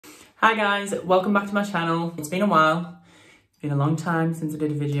Hi guys, welcome back to my channel. It's been a while. It's been a long time since I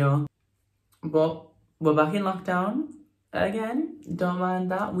did a video, but we're back in lockdown again. Don't mind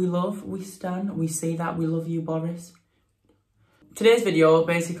that. We stand, we see that, we love you, Boris. Today's video,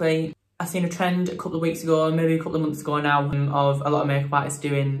 basically, I seen a trend a couple of weeks ago, maybe a couple of months ago now, of a lot of makeup artists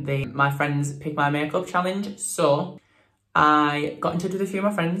doing the My Friends Pick My Makeup challenge. So I got in touch with a few of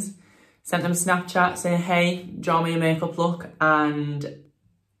my friends, sent them a Snapchat saying, hey, draw me a makeup look, and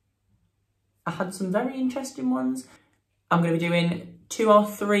I had some very interesting ones. I'm going to be doing 2 or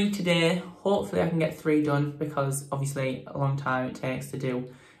 3 today. Hopefully I can get 3 done because obviously a long time it takes to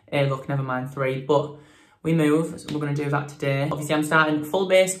do a look, never mind 3. But we move, so we're going to do that today. Obviously I'm starting full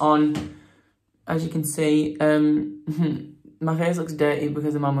base on, as you can see, my face looks dirty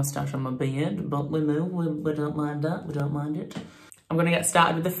because of my moustache and my beard, but we move, we don't mind that, we don't mind it. I'm going to get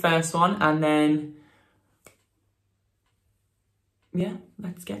started with the first one and then, yeah,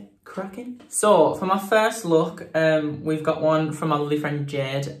 let's get cracking. So for my first look, we've got one from my lovely friend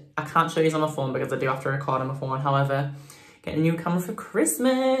Jade. I can't show you on my phone because I do have to record on my phone. However, getting a new camera for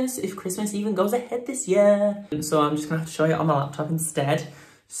Christmas, if Christmas even goes ahead this year. So I'm just gonna have to show you on my laptop instead.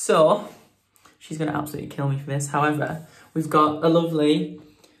 So she's gonna absolutely kill me for this. However, we've got a lovely,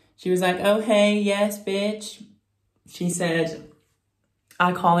 she was like, oh hey, yes bitch. She said,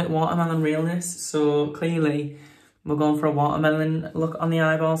 I call it watermelon realness. So clearly, we're going for a watermelon look on the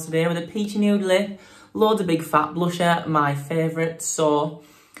eyeballs today with a peachy nude lip, loads of big fat blusher, my favourite. So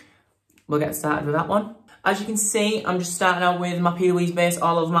we'll get started with that one. As you can see, I'm just starting out with my P. Louise base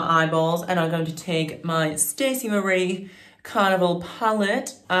all over my eyeballs, and I'm going to take my Stacey Marie Carnival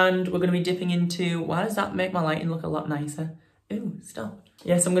palette, and we're going to be dipping into, why does that make my lighting look a lot nicer? Ooh, stop.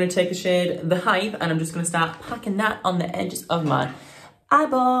 Yes, I'm going to take the shade The Hype, and I'm just going to start packing that on the edges of my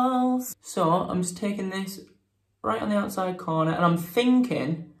eyeballs. So I'm just taking this right on the outside corner, and I'm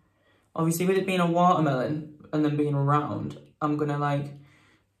thinking, obviously with it being a watermelon and then being round, I'm gonna like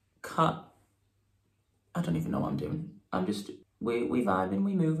cut, I don't even know what I'm doing. I'm just, we vibing,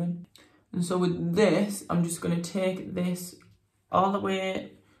 we moving. And so with this, I'm just gonna take this all the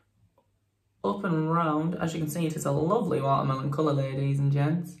way up and round. As you can see, it is a lovely watermelon colour, ladies and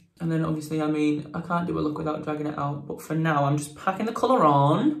gents. And then obviously, I mean, I can't do a look without dragging it out, but for now, I'm just packing the colour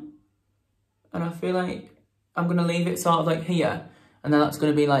on, and I feel like I'm going to leave it sort of like here, and then that's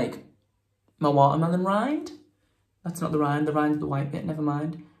going to be like my watermelon rind. That's not the rind, the rind's the white bit, never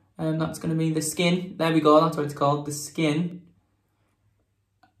mind. That's going to be the skin. There we go, that's what it's called, the skin.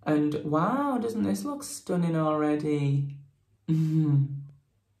 And wow, doesn't this look stunning already? No.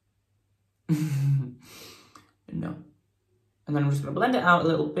 And then I'm just going to blend it out a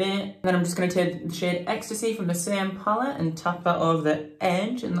little bit. And then I'm just going to take the shade Ecstasy from the same palette and tap that over the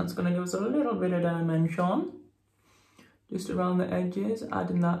edge, and that's going to give us a little bit of dimension. Just around the edges,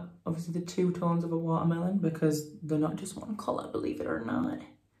 adding that, obviously the 2 tones of a watermelon, because they're not just one colour, believe it or not.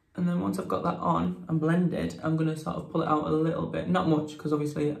 And then once I've got that on and blended, I'm going to sort of pull it out a little bit. Not much, because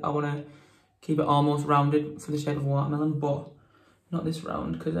obviously I want to keep it almost rounded for the shape of a watermelon, but not this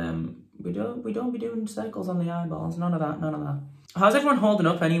round, because we don't be doing circles on the eyeballs, none of that, none of that. How's everyone holding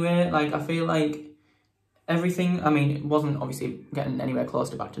up anyway? Like, I feel like everything, I mean, it wasn't obviously getting anywhere close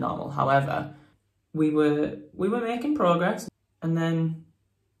to back to normal, however, we were making progress, and then,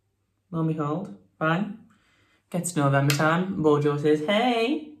 lo and behold, bang, gets November time, Bojo says,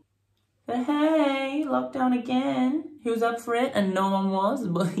 hey, lockdown again, who's up for it? And no one was,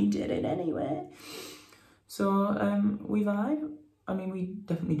 but he did it anyway. So, we vibe. I mean, we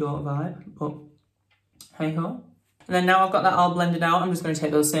definitely don't vibe, but hey-ho. And then now I've got that all blended out, I'm just going to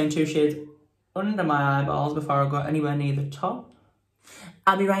take those same 2 shades under my eyeballs before I go anywhere near the top.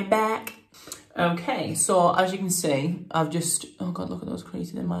 I'll be right back. Okay, so as you can see, I've just, oh god, look at those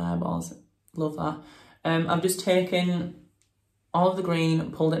creases in my eyeballs. Love that. I've just taken all of the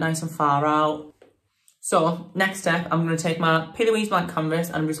green, pulled it nice and far out. So, next step, I'm going to take my P. Louise blank canvas,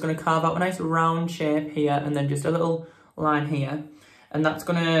 and I'm just going to carve out a nice round shape here, and then just a little line here. And that's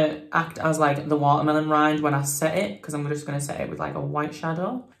going to act as like the watermelon rind when I set it, because I'm just going to set it with like a white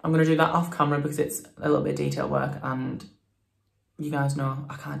shadow. I'm going to do that off camera because it's a little bit of detail work, and you guys know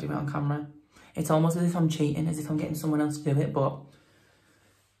I can't do it on camera. It's almost as if I'm cheating, as if I'm getting someone else to do it, but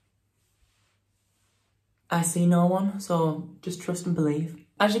I see no one, so just trust and believe.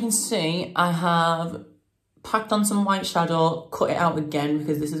 As you can see, I have packed on some white shadow, cut it out again,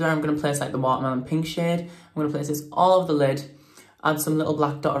 because this is where I'm going to place like the watermelon pink shade. I'm going to place this all over the lid, add some little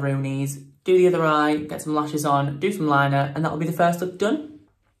black dot-a-roonies, do the other eye, get some lashes on, do some liner, and that'll be the first look done.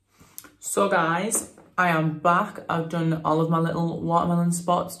 So guys, I am back. I've done all of my little watermelon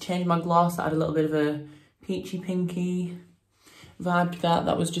spots, changed my gloss, add a little bit of a peachy pinky vibed that.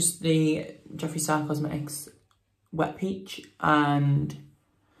 That was just the Jeffree Star Cosmetics Wet Peach, and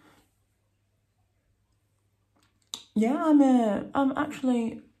yeah, I'm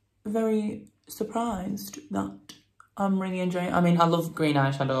actually very surprised that I'm really enjoying it. I mean, I love green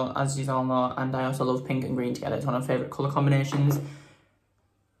eyeshadow, as you all know, and I also love pink and green together. It's one of my favourite colour combinations.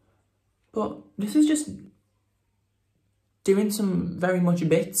 But this is just doing some very much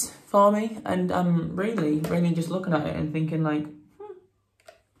bits for me, and I'm really, really just looking at it and thinking like,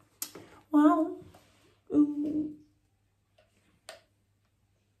 wow. Ooh.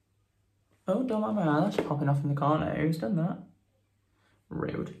 Oh, don't mind my eyelash popping off in the corner. Who's done that?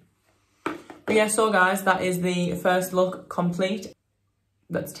 Rude. But yeah, so guys, that is the first look complete.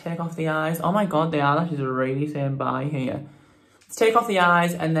 Let's take off the eyes. Oh my god, the eyelashes are really saying bye here. Let's take off the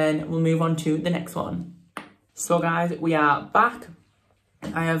eyes and then we'll move on to the next one. So guys, we are back.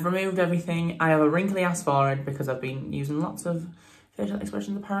 I have removed everything. I have a wrinkly ass forehead because I've been using lots of facial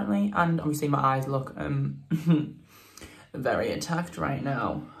expressions apparently, and obviously my eyes look very attacked right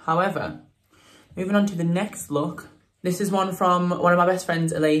now. However, moving on to the next look. This is one from one of my best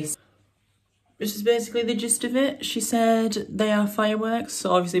friends, Allison. This is basically the gist of it. She said they are fireworks,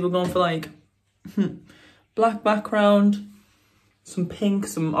 so obviously we're going for like black background, some pink,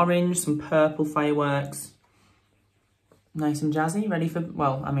 some orange, some purple fireworks. Nice and jazzy, ready for,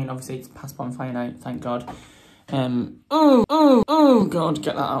 well, I mean, obviously it's past bonfire night, thank God. Oh God,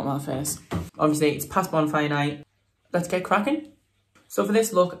 get that out of my face. Obviously it's past bonfire night. Let's get cracking. So for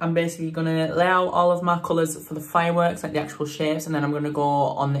this look, I'm basically gonna lay out all of my colours for the fireworks, like the actual shapes, and then I'm gonna go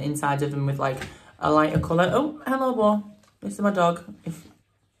on the insides of them with like a lighter colour. Oh, hello, Bo. This is my dog.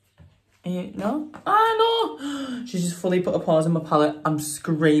 No? Ah, no! She's just fully put a paws on my palette. I'm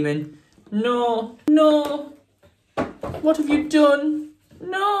screaming. No, no! What have you done?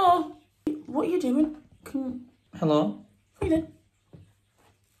 No! What are you doing? Hello? What are you doing?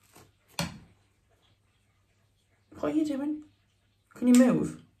 What are you doing? Can you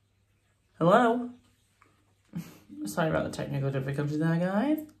move? Hello? Sorry about the technical difficulties there,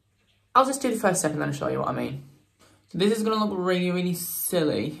 guys. I'll just do the first step and then show you what I mean. So this is going to look really, really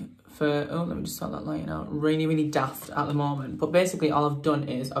silly for... Oh, let me just sort that light out. Really, really daft at the moment. But basically all I've done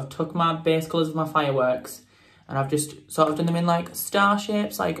is I've took my base colours of my fireworks and I've just sort of done them in like star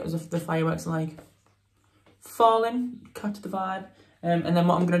shapes, like as if the fireworks are like falling. Catch the vibe. And then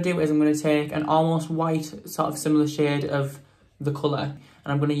what I'm going to do is I'm going to take an almost white sort of similar shade of the colour,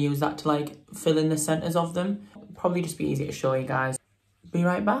 and I'm going to use that to like fill in the centres of them. Probably just be easy to show you guys. Be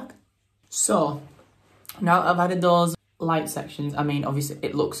right back. So now I've added those light sections, I mean obviously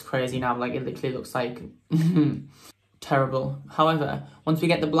it looks crazy now, like it literally looks like terrible. However, once we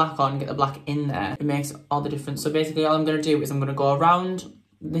get the black on, get the black in there, it makes all the difference. So basically all I'm going to do is I'm going to go around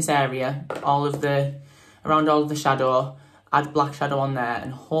this area, around all of the shadow, add black shadow on there,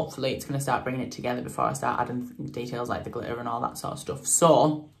 and hopefully it's going to start bringing it together before I start adding details like the glitter and all that sort of stuff.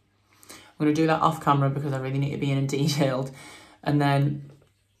 So I'm going to do that off camera because I really need to be in and detailed, and then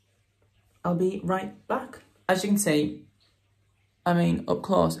I'll be right back. As you can see, I mean up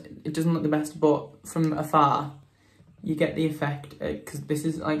close it doesn't look the best, but from afar you get the effect, because this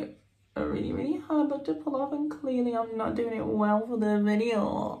is like a really, really hard look to pull off, and clearly I'm not doing it well for the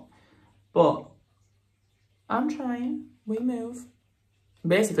video, but I'm trying. We move.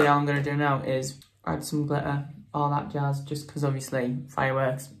 Basically all I'm going to do now is add some glitter, all that jazz, just because obviously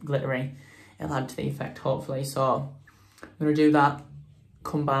fireworks, glittery, it'll add to the effect hopefully. So I'm going to do that,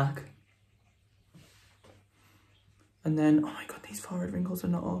 come back, and then, oh my god, these forehead wrinkles are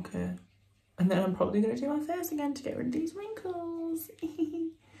not okay. And then I'm probably going to do my face again to get rid of these wrinkles.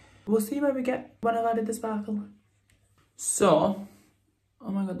 We'll see where we get when I've added the sparkle. So,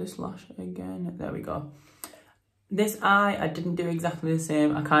 oh my god, this lash again. There we go. This eye, I didn't do exactly the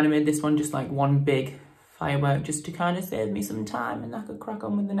same. I kind of made this one just like one big firework just to kind of save me some time and I could crack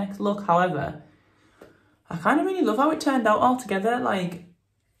on with the next look. However, I kind of really love how it turned out altogether. Like,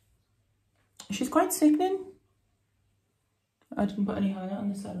 she's quite sickening. I didn't put any highlight on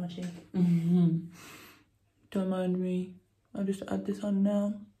the side of my cheek. Don't mind me. I'll just add this on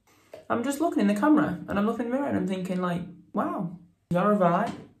now. I'm just looking in the camera and I'm looking in the mirror and I'm thinking like, wow, you're a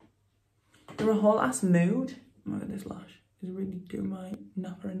vibe. You're a whole ass mood. Oh my god, this lash is really doing my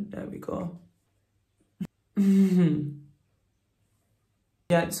napper, and there we go.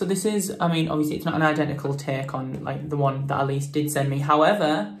 Yeah, so this is, I mean, obviously it's not an identical take on like the one that Elise did send me.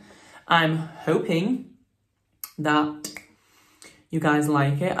 However, I'm hoping that you guys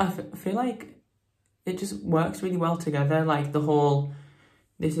like it. I feel like it just works really well together. Like the whole,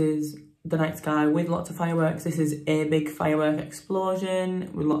 this is the night sky with lots of fireworks. This is a big firework explosion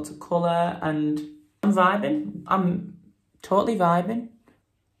with lots of colour, and I'm vibing. I'm totally vibing.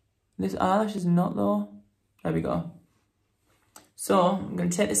 This eyelash is not though. There we go. So I'm going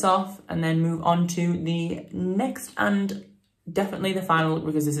to take this off and then move on to the next and definitely the final look,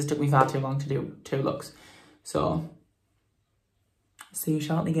 because this has took me far too long to do 2 looks. So see you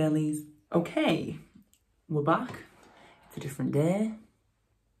shortly, girlies. Okay, we're back. It's a different day.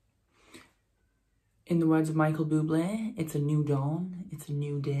 In the words of Michael Bublé, it's a new dawn, it's a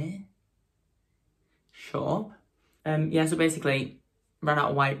new day. Shut up. Yeah, so basically, ran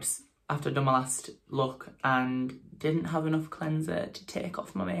out of wipes after I'd done my last look and didn't have enough cleanser to take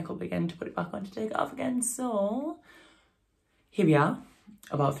off my makeup again, to put it back on, to take it off again. So here we are,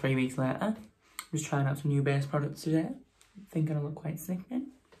 about 3 weeks later. I'm just trying out some new base products today. Thinking I look quite sickening.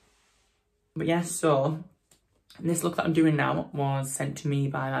 But yeah, so this look that I'm doing now was sent to me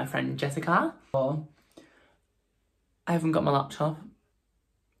by my friend Jessica. So I haven't got my laptop,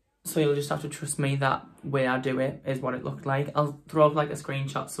 so you'll just have to trust me that way I do it is what it looked like. I'll throw up like a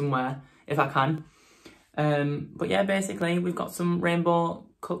screenshot somewhere if I can. But yeah, basically we've got some rainbow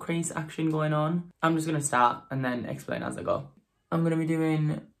cut crease action going on. I'm just going to start and then explain as I go. I'm going to be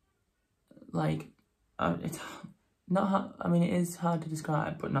doing like, it's not hard, I mean it is hard to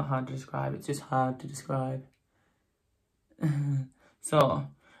describe, but not hard to describe, it's just hard to describe. So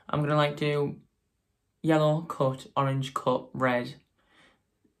I'm going to like do yellow cut, orange cut, red,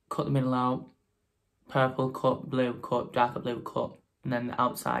 cut the middle out, purple cut, blue cut, darker blue cut, and then the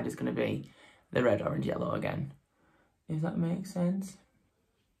outside is going to be the red, orange, yellow again. If that makes sense.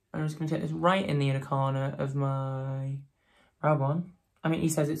 I'm just going to take this right in the inner corner of my brow bone. I mean, he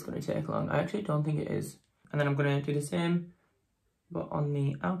says it's going to take long. I actually don't think it is. And then I'm going to do the same, but on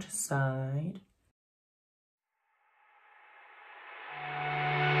the outer side.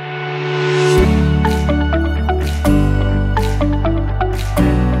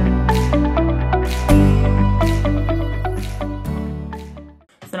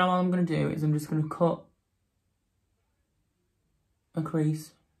 So now all I'm going to do is I'm just going to cut a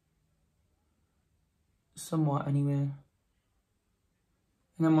crease somewhat anyway.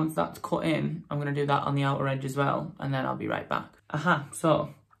 And then once that's cut in, I'm going to do that on the outer edge as well, and then I'll be right back. Aha, so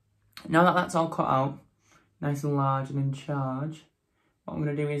now that that's all cut out, nice and large and in charge, what I'm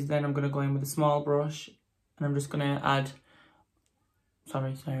going to do is then I'm going to go in with a small brush, and I'm just going to add,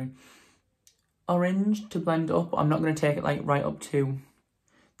 sorry, orange to blend up. I'm not going to take it like right up to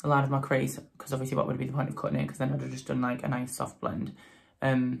the line of my crease, because obviously what would be the point of cutting it, because then I'd have just done like a nice soft blend.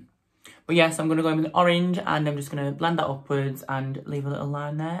 But yes, I'm going to go in with orange, and I'm just going to blend that upwards and leave a little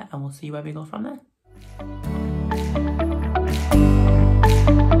line there, and we'll see where we go from there.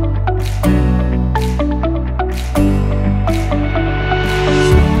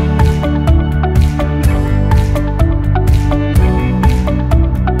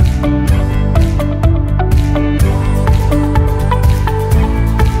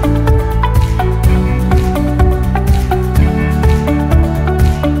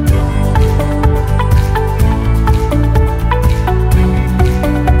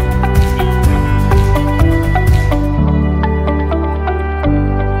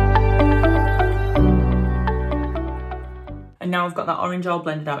 Now I've got that orange all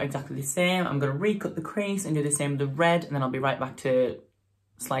blended out exactly the same. I'm going to recut the crease and do the same with the red, and then I'll be right back to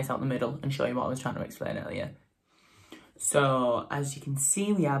slice out the middle and show you what I was trying to explain earlier. So as you can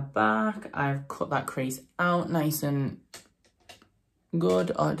see, we are back. I've cut that crease out nice and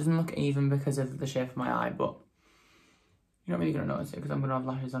good. Oh, it doesn't look even because of the shape of my eye, but you're not really going to notice it because I'm going to have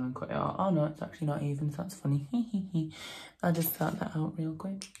lashes on and cut it out. Oh no, it's actually not even, so that's funny. I'll just start that out real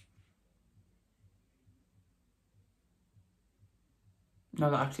quick. No,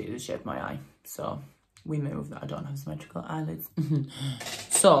 that actually is the shape of my eye, so we move that I don't have symmetrical eyelids.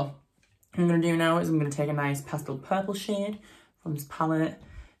 So, what I'm going to do now is I'm going to take a nice pastel purple shade from this palette,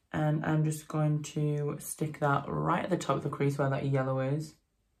 and I'm just going to stick that right at the top of the crease where that yellow is.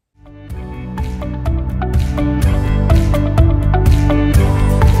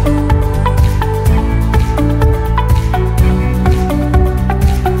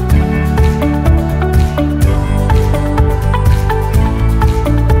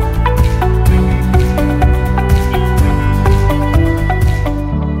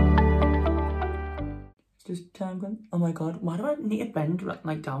 Oh my god, why do I need to bend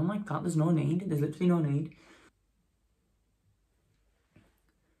like down like that? There's no need. There's literally no need.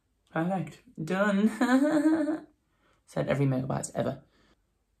 Perfect. Done. Said every makeup artist ever.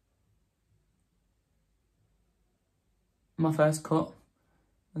 My first cut.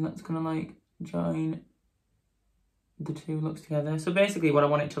 And that's gonna like join the two looks together. So basically what I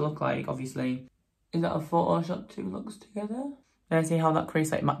want it to look like, obviously, is that a Photoshop two looks together? Then see how that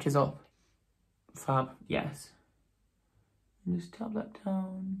crease like matches up. Fab, yes. And just tap that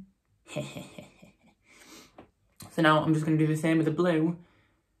down. So now I'm just going to do the same with the blue.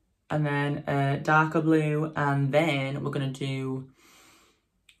 And then darker blue. And then we're going to do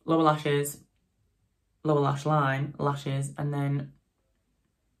lower lashes, lower lash line, lashes. And then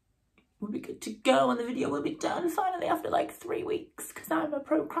we'll be good to go. And the video will be done finally after like 3 weeks. Because I'm a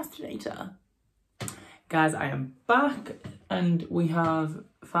procrastinator. Guys, I am back. And we have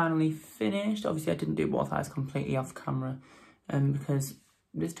finally finished. Obviously, I didn't do both eyes completely off camera. Because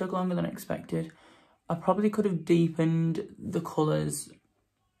this took longer than expected. I probably could have deepened the colours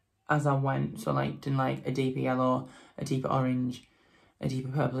as I went. So like done like a deeper yellow, a deeper orange, a deeper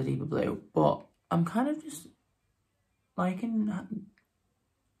purple, a deeper blue. But I'm kind of just liking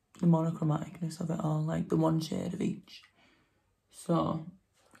the monochromaticness of it all. Like the one shade of each. So,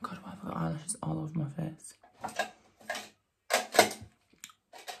 God, why have I got eyelashes all over my face?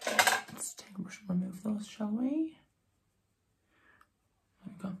 Let's take a brush and remove those, shall we?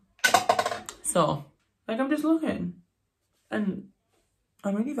 There we go. So, like, I'm just looking, and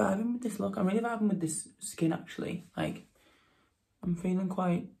I'm really vibing with this look. I'm really vibing with this skin, actually. Like, I'm feeling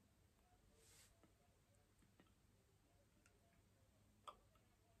quite...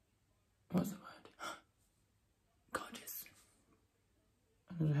 What's the word? Gorgeous.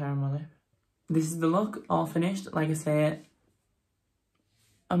 There's a hair on my lip. This is the look, all finished. Like I say,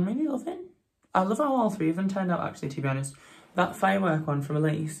 I'm really loving. I love how all three of them turned out, actually, to be honest. That firework one from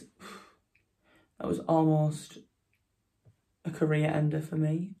Elise... That was almost a career ender for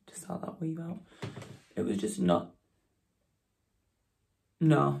me to start that weave out. It was just not...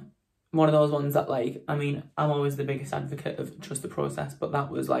 No. One of those ones that, like, I mean, I'm always the biggest advocate of trust the process, but that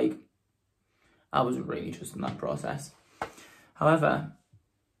was, like, I was really trusting that process. However,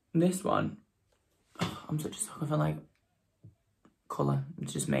 this one, I'm such a sucker for, like, colour.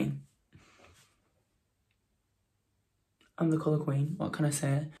 It's just me. I'm the colour queen. What can I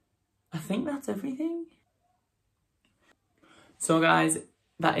say? I think that's everything. So guys,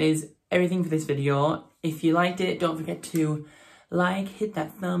 that is everything for this video. If you liked it, don't forget to like, hit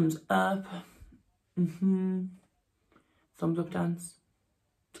that thumbs up. Thumbs up dance.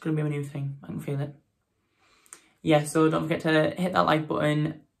 It's gonna be my new thing. I can feel it. Yeah, so don't forget to hit that like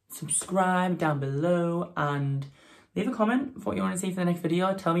button, subscribe down below, and leave a comment for what you want to see for the next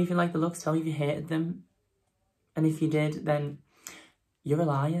video. Tell me if you like the looks, tell me if you hated them. And if you did, then you're a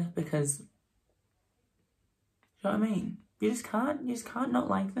liar, because, you know what I mean? You just can't not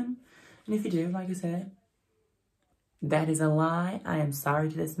like them. And if you do, like I say, that is a lie. I am sorry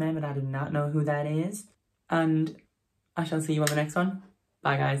to this man, but I do not know who that is. And I shall see you on the next one.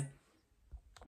 Bye, guys.